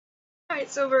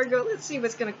Alright, so Virgo, let's see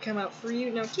what's going to come out for you.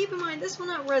 Now keep in mind, this will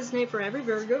not resonate for every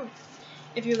Virgo.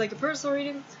 If you'd like a personal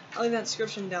reading, I'll leave that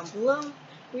description down below.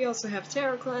 We also have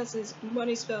tarot classes,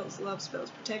 money spells, love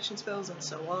spells, protection spells, and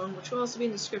so on, which will also be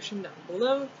in the description down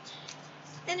below.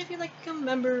 And if you'd like to become a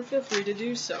member, feel free to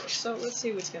do so. So let's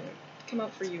see what's going to come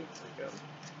out for you, Virgo.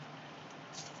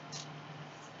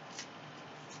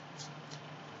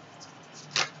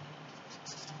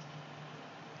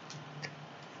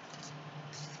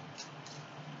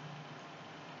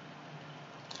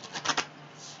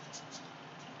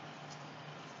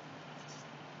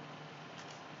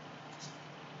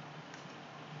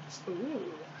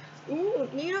 Ooh,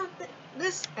 you know,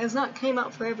 this has not came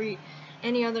out for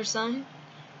any other sign,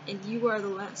 and you are the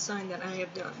last sign that I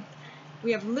have done.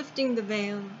 We have lifting the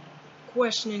veil,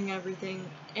 questioning everything,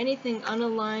 anything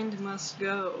unaligned must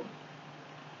go.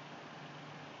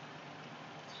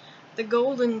 The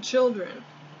golden children,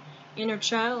 inner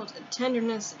child,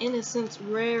 tenderness, innocence,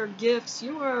 rare gifts.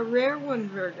 You are a rare one,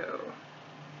 Virgo.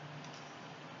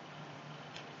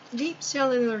 Deep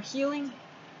cellular healing,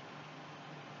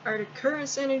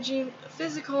 Arcturus energy,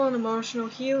 physical and emotional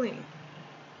healing.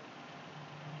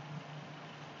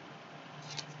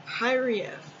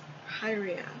 Hyriath, I don't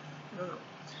know.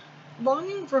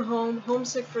 Longing for home,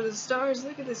 homesick for the stars.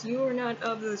 Look at this, you are not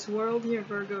of this world here,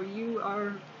 Virgo. You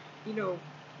are, you know,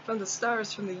 from the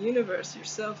stars, from the universe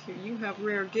yourself here. You have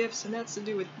rare gifts, and that's to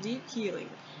do with deep healing.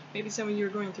 Maybe some of you are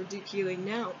going through deep healing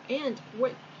now, and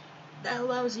what that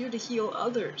allows you to heal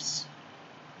others,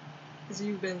 because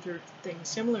you've been through things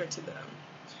similar to them.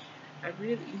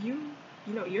 You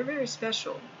know, you're very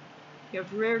special. You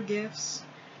have rare gifts,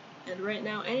 and right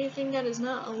now, anything that is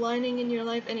not aligning in your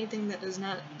life, anything that does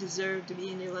not deserve to be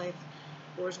in your life,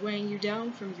 or is weighing you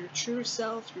down from your true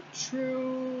self, your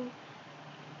true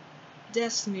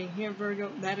destiny here,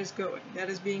 Virgo, that is going. That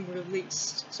is being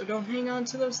released. So don't hang on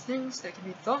to those things. That can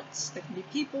be thoughts, that can be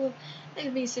people, that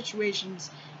can be situations,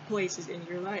 places in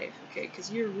your life, okay?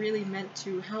 Because you're really meant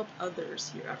to help others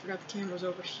here. I forgot the camera's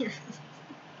over here.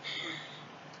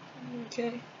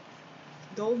 Okay.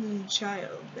 Golden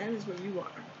child. That is what you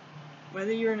are.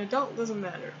 Whether you're an adult doesn't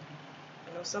matter.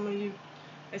 I know some of you,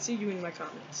 I see you in my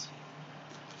comments.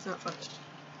 It's not funny.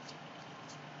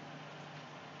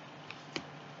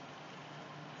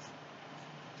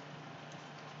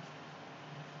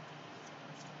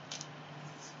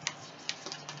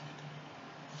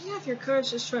 Yeah, if your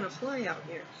card's just trying to fly out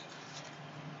here.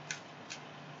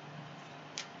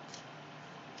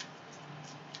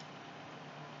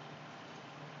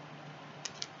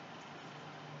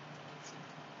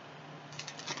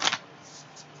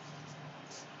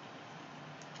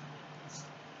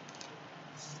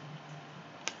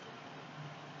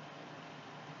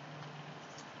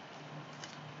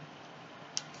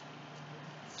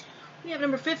 We have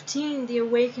number 15, the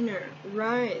Awakener.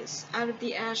 Rise. Out of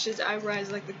the ashes, I rise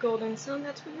like the golden sun.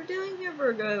 That's what we're doing here,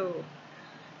 Virgo.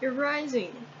 You're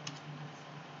rising.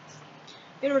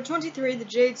 And number 23, the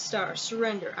Jade Star.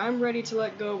 Surrender. I'm ready to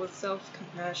let go with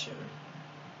self-compassion.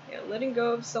 Yeah, letting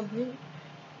go of something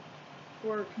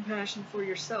for compassion for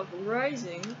yourself.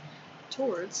 Rising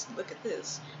towards, look at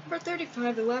this. Number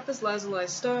 35, the Lapis Lazuli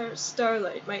Star,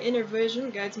 Starlight. My inner vision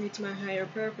guides me to my higher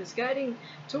purpose, guiding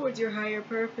towards your higher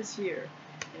purpose here.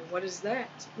 And what is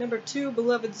that? Number 2,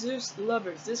 beloved Zeus,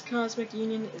 lovers. This cosmic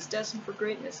union is destined for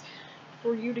greatness,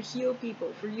 for you to heal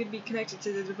people, for you to be connected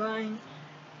to the divine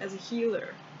as a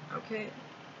healer. Okay?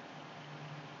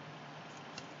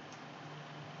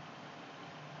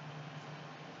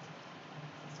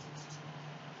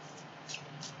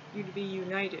 You to be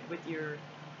united with your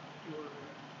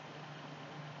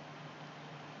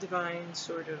divine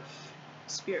sort of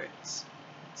spirits,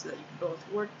 so that you can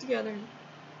both work together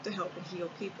to help and heal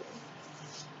people.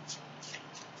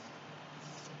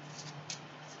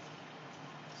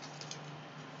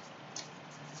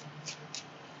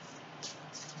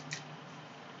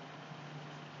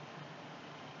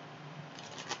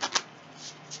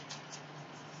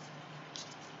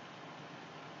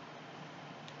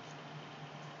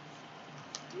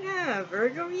 Yeah,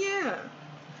 Virgo, yeah.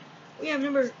 We have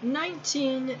number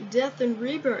 19, Death and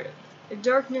Rebirth.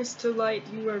 Darkness to light,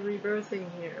 you are rebirthing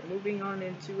here, moving on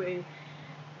into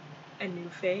a new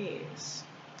phase.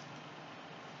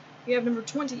 We have number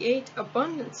 28,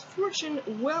 Abundance, Fortune,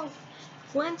 Wealth,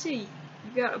 Plenty.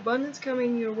 You got abundance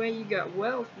coming your way, you got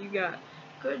wealth, you got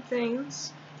good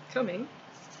things coming,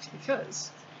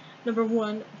 because number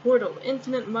 1, Portal,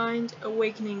 Infinite Mind,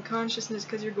 Awakening Consciousness,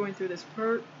 because you're going through this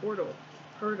portal.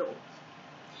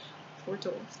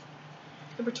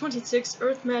 Number 26,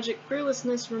 Earth Magic,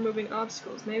 Fearlessness, removing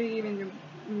obstacles. Maybe even your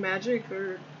magic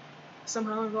or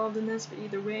somehow involved in this, but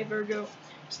either way, Virgo,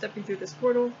 stepping through this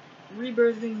portal,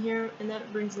 rebirthing here, and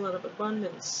that brings a lot of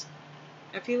abundance.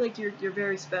 I feel like you're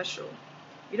very special.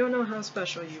 You don't know how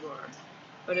special you are,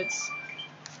 but it's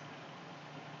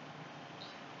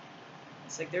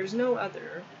like there's no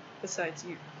other besides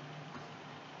you.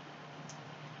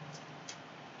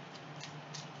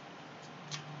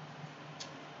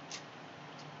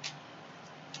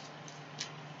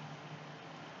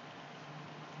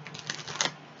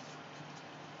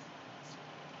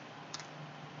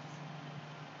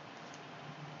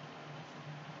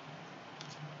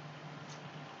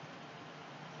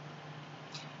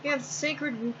 We have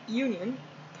sacred union,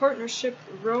 partnership,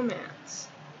 romance.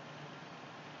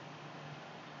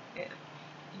 And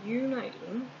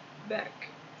uniting back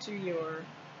to your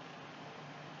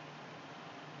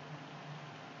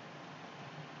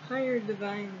higher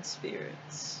divine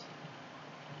spirits.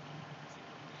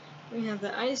 We have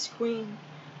the Ice Queen,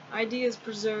 ideas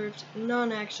preserved,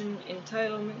 non-action,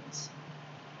 entitlement.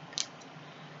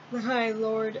 The High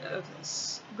Lord of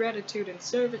gratitude and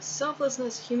service,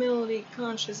 selflessness, humility,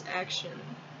 conscious action.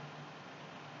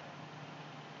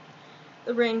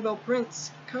 The Rainbow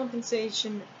Prince,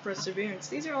 compensation, perseverance.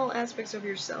 These are all aspects of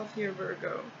yourself here,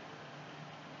 Virgo.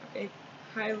 Okay,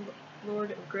 High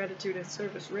Lord of gratitude and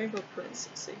service, Rainbow Prince,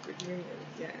 sacred union,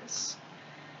 yes.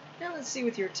 Now let's see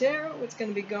with your tarot what's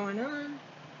going to be going on.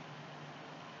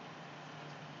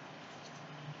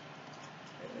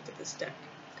 Look at this deck.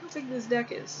 Look how big this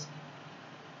deck is.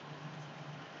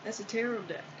 That's a tarot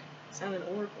deck. It's not an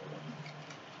oracle one.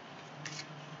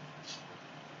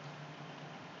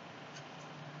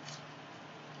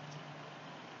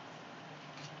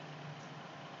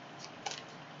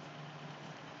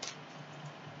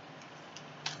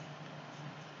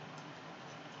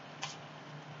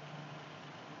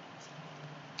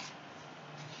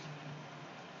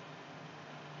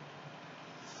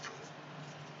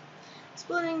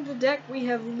 Splitting the deck, we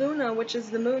have Luna, which is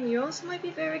the moon. You also might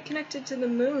be very connected to the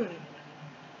moon.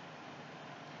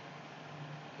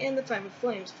 And the Five of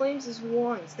Flames. Flames is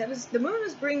wands. That is, the moon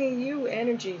is bringing you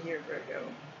energy here, Virgo.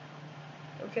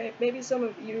 Okay, maybe some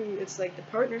of you, it's like the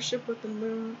partnership with the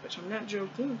moon, which I'm not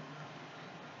joking.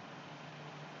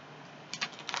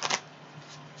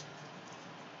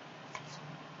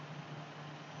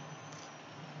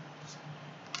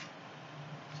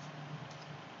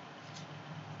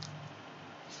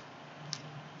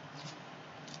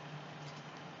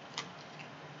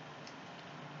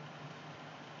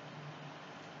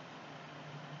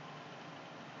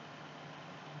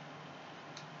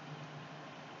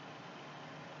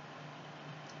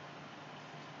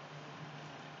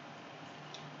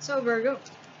 So Virgo,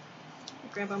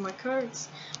 grab on my cards.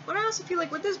 But I also feel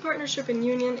like with this partnership and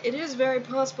union, it is very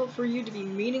possible for you to be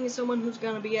meeting someone who's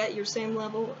going to be at your same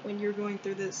level when you're going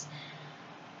through this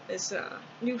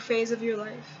new phase of your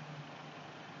life.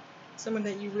 Someone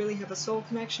that you really have a soul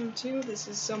connection to. This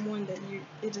is someone that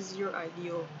it is your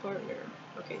ideal partner.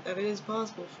 Okay, that it is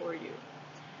possible for you.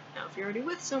 Now, if you're already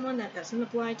with someone, that doesn't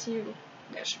apply to you.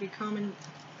 That should be common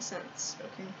sense,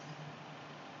 okay?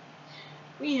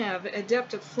 We have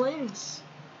Adept of Flames.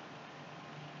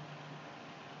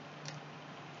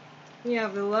 We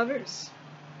have the Lovers.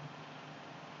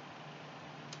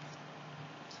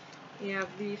 We have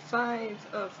the Five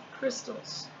of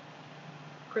Crystals.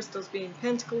 Crystals being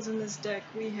pentacles in this deck.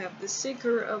 We have the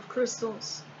Seeker of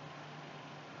Crystals.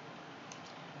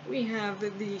 We have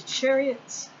the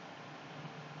Chariots.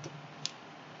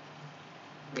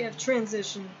 We have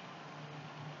Transition.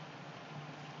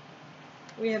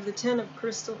 We have the Ten of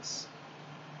Crystals.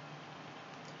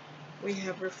 We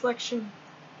have Reflection.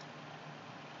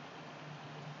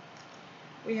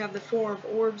 We have the Four of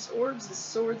Orbs. Orbs is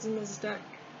swords in this deck.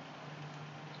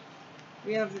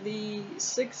 We have the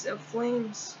Six of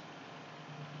Flames.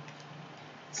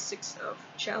 Six of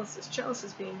Chalices.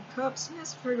 Chalices being cups.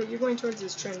 Yes, Virgo, you're going towards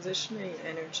this transitioning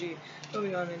energy,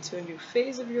 moving on into a new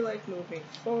phase of your life, moving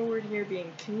forward here,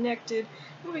 being connected,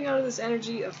 moving out of this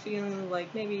energy of feeling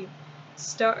like maybe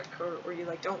stuck or you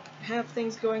like don't have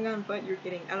things going on, but you're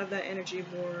getting out of that energy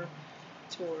more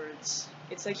towards,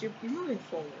 it's like you're moving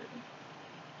forward.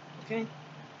 Okay?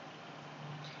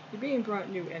 You're being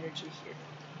brought new energy here.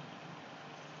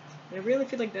 And I really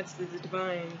feel like that's the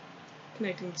divine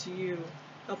connecting to you,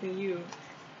 helping you,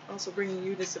 also bringing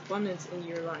you this abundance in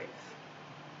your life.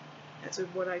 That's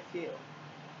what I feel.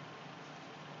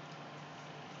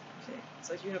 Okay, it's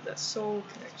like you have that soul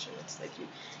connection. It's like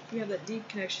you have that deep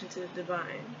connection to the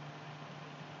divine.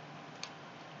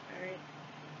 Alright?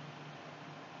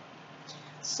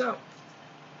 So,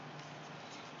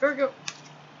 Virgo,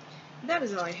 that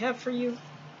is all I have for you.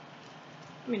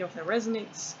 Let me know if that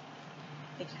resonates.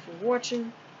 Thank you for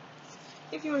watching.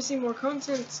 If you want to see more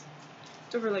content,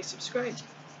 don't forget to like, subscribe.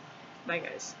 Bye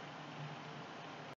guys.